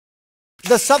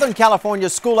The Southern California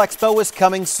School Expo is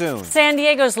coming soon. San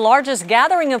Diego's largest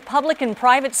gathering of public and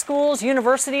private schools,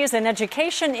 universities, and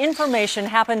education information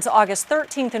happens August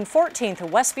 13th and 14th at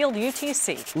Westfield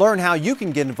UTC. Learn how you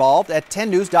can get involved at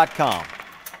 10news.com.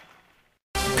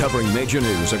 Covering major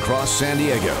news across San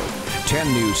Diego,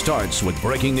 10 News starts with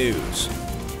breaking news.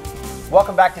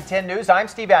 Welcome back to 10 News. I'm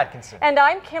Steve Atkinson. And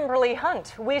I'm Kimberly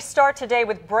Hunt. We start today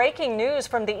with breaking news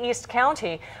from the East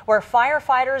County, where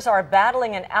firefighters are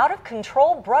battling an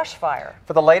out-of-control brush fire.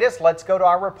 For the latest, let's go to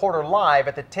our reporter live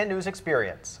at the 10 News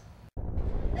Experience.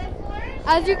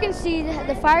 As you can see,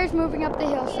 the fire is moving up the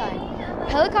hillside.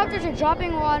 Helicopters are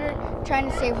dropping water, trying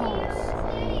to save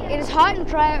homes. It is hot and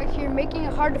dry out here, making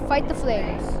it hard to fight the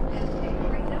flames.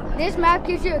 This map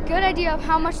gives you a good idea of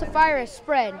how much the fire has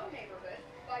spread.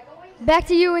 Back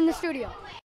to you in the studio.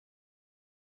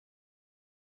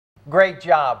 Great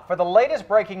job. For the latest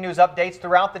breaking news updates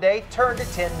throughout the day, turn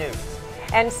to 10 News.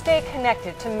 And stay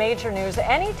connected to major news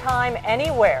anytime,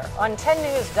 anywhere on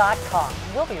 10news.com.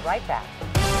 We'll be right back.